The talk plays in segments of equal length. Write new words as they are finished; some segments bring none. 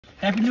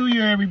Happy New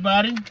Year,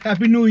 everybody.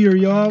 Happy New Year,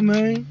 y'all,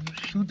 man.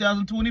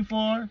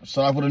 2024.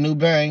 Start off with a new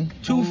bang.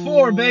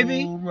 2-4,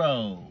 baby. Food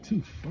roll.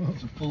 2-4.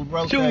 It's a food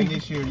roll thing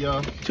this year,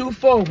 y'all. 2-4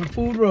 for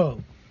Food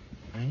Roll.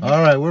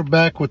 All right, we're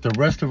back with the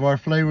rest of our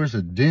flavors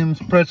of Dimm's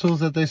Pretzels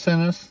that they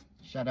sent us.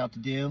 Shout out to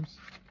Dims.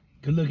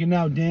 Good looking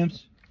out,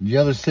 Dimms. The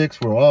other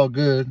 6 were all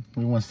good.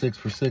 We went 6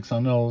 for 6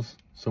 on those.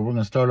 So we're going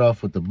to start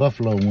off with the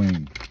buffalo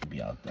wing.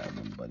 Be out that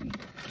one, buddy.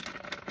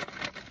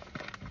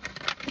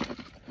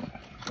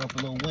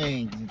 Buffalo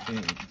wings.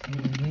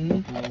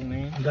 Buffalo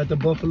wings. Got the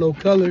buffalo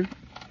color.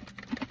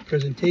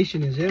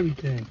 Presentation is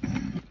everything.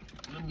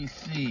 Let me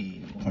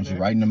see. Punch you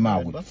right in the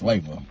mouth with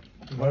flavor.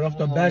 Right off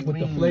the back with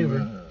the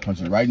flavor.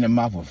 Punch you right in the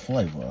mouth with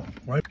flavor.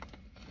 Right.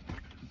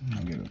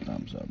 I'll give it a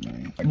thumbs up,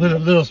 man.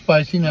 Little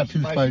spicy, not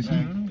too spicy.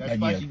 That's I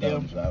spicy, give it a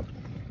Dims. thumbs up.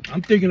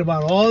 I'm thinking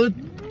about all the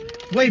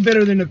way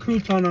better than the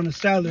crouton on the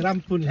salad. I'm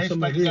putting Tastes some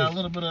like of it this. got a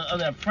little bit of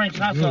that French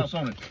hot sauce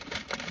on it.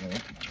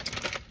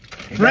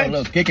 It got a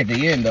little kick at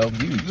the end, though.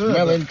 You can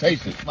smell it and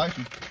taste it.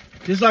 Spicy.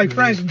 Just like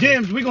Frank's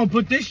Dimms, we're going to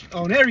put this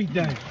on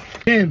everything.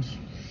 Dimms.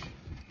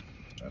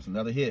 That's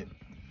another hit.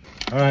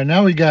 All right,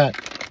 now we got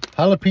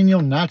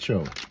jalapeno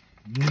nacho.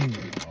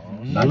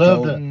 I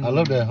love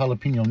that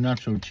jalapeno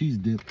nacho cheese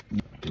dip.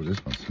 Oh,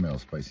 this one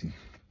smells spicy.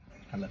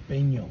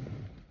 Jalapeno.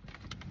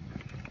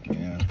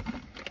 Yeah.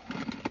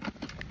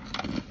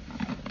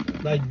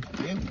 Like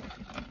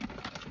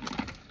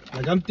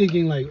I'm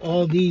thinking like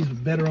all these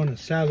better on a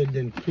salad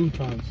than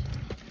croutons.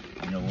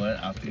 You know what?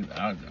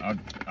 I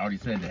already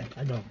said that.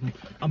 I know.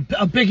 I'm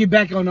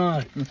piggyback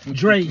on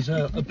Dre's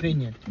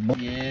opinion.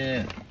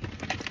 Yeah.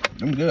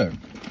 Them good.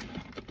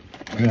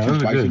 Yeah, those are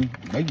spicy. good.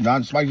 They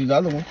not as spicy as the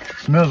other one.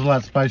 Smells a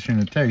lot spicier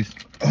than it tastes.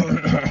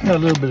 Got a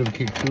little bit of a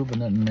kick too, but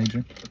nothing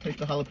major. I taste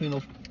the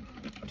jalapeno.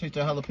 I taste the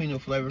jalapeno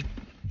flavor.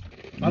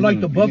 I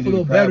like the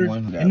buffalo better,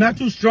 one, and not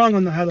too strong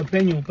on the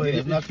jalapeno. But Yeah,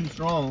 it's not too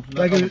strong. It's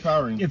not like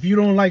overpowering. if you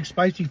don't like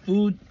spicy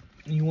food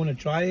and you want to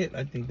try it,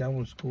 I think that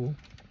one's cool.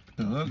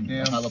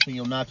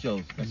 Jalapeno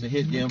nachos. That's a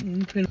hit,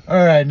 Dim.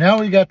 All right, now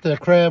we got the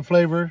crab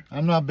flavor.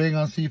 I'm not big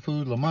on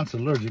seafood. Lamont's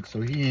allergic,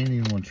 so he ain't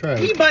even want to try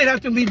He it. might have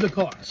to leave the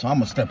car. So I'm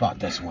going to step out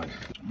this one.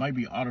 Might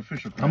be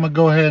artificial crab. I'm going to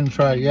go ahead and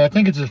try it. Yeah, I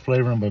think it's just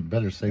flavoring, but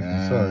better safe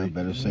than sorry.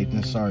 Better safe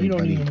than sorry, You don't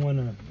buddy. even want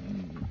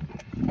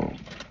to.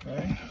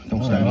 Okay.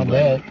 Don't Oh, say not anything.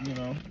 bad. You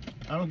know,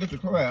 I don't get the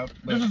crab,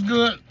 but This is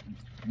good,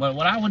 but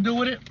what I would do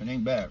with it, it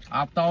ain't bad.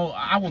 I thought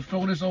I would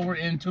throw this over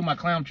into my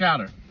clam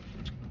chowder.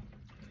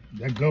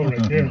 That go right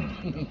there.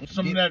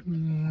 Some of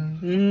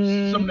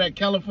that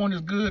California's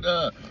good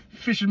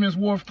Fisherman's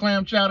Wharf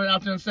clam chowder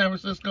out there in San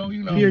Francisco.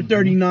 You know, Pier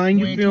 39,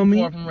 we you ain't feel too me?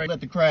 far from right. Let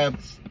the crab,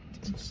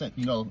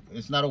 you know,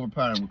 it's not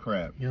overpowering with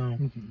crab. Yeah.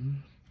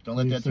 Don't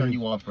let that turn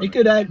you off. He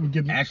could add.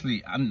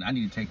 Actually, I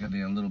need to take it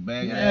in a little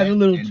bag. of Add that a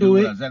little and to do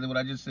it. Exactly what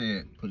I just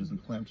said. Put it in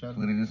clam chowder.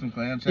 Put it in some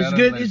clam chowder.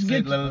 good, Let it's it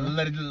good. sit,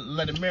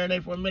 let it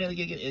marinate for a minute and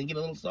get a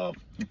little soft.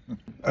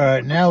 All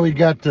right, now we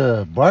got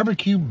the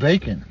barbecue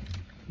bacon.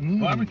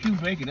 Barbecue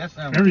bacon. That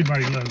sounds.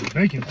 Everybody loves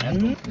bacon.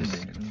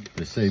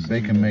 They say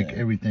bacon make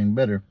everything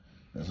better.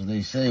 That's what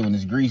they say when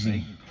it's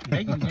greasy.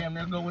 Bacon damn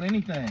near go with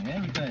anything.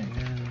 Everything.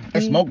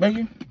 That smoked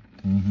bacon?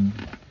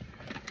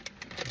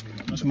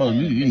 Smoke.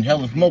 You eating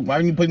hella smoke. Why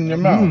didn't you put it in your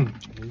mouth?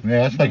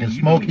 Yeah, that's like a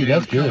smoky.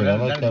 That's good. I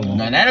like that Now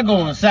one. that'll go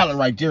on a salad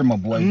right there, my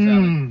boy.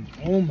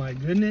 Oh my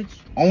goodness.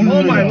 On Oh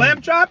the- my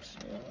lamb chops.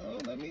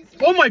 Let me see.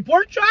 Oh my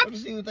pork Let me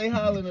chops. see what they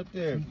hollering up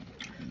there.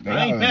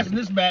 I ain't passing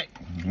this back.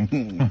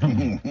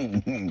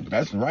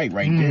 That's right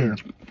there.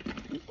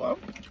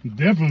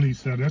 Definitely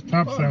so. That's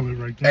top salad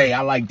right there. Hey,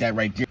 I like that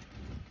right there.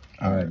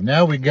 All right,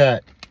 now we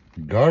got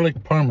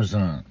garlic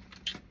parmesan.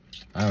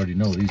 I already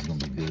know these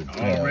gonna be good.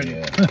 Already.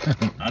 Yeah.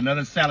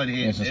 Another salad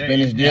hit. It's a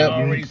spinach It dip.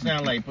 already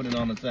sound like put it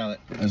on the salad.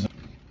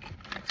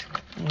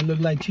 Oh, look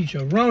like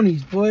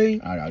chicharrones, boy.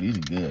 I know, these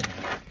are good.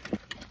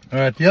 All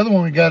right, the other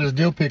one we got is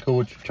dill pickle,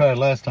 which we tried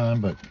last time,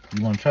 but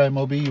you want to try it,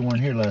 Moby? You weren't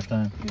here last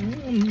time.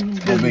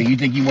 Oh, man, you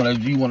think you wanna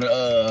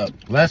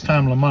Last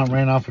time Lamont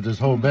ran off with this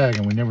whole bag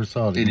and we never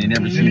saw it. they didn't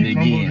never And see then it he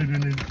fumbled again.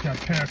 it and it got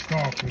passed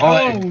off.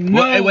 Oh,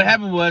 no. Well, what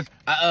happened was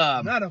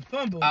Not a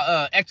fumble.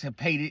 I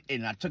extirpated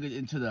and I took it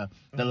into the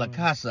La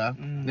Casa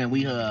and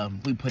we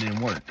put in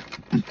work.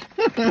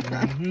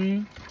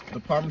 The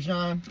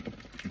Parmesan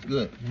is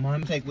good.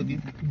 Mom, Take with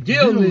you.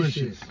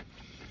 delicious.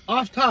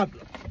 Off top,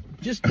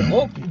 just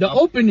the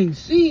opening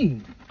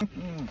scene.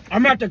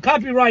 I'm at the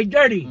copyright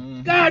dirty.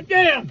 God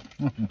damn.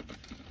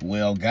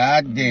 Well,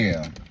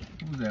 goddamn.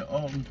 Who's that?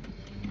 Oh,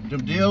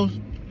 Them deals,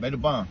 made a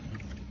bomb.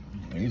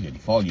 Man, it's getting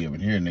foggy over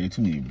here, nigga.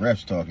 Too many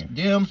breaths talking.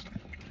 Dims,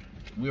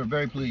 we are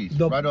very pleased.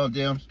 Right on,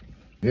 Dims.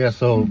 Yeah,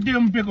 so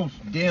dim pickles.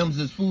 Dims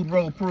is food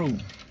roll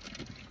proof.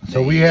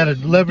 we had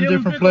 11 Dill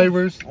different pickles.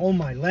 flavors. Oh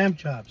my lamb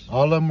chops.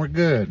 All of them were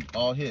good.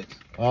 All hits.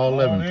 All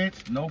 11.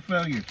 hits, no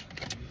failures.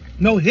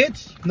 No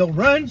hits, no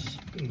runs,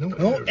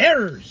 no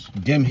errors.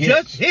 Dim hits.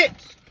 Just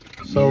hits.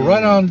 So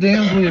right on,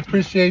 Dims. We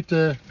appreciate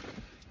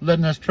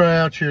letting us try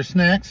out your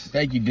snacks.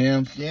 Thank you,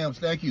 Dims. Dims,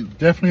 thank you.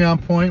 Definitely on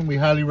point. We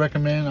highly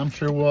recommend. I'm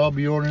sure we'll all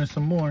be ordering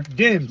some more. We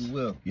Dims.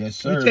 will. Yes,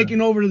 sir. We're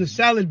taking over the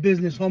salad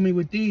business, homie,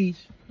 with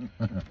these.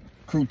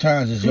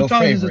 Croutons is your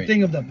Croutons is a favorite.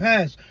 thing of the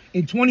past.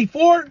 In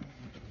 24,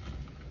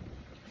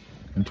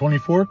 In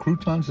 24,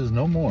 croutons is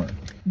no more.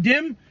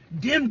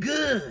 Dimm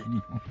good.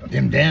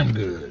 Them damn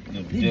good.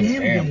 They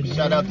damn good.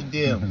 Shout out to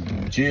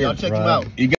Dimm. Cheers. Y'all check him Right. out. You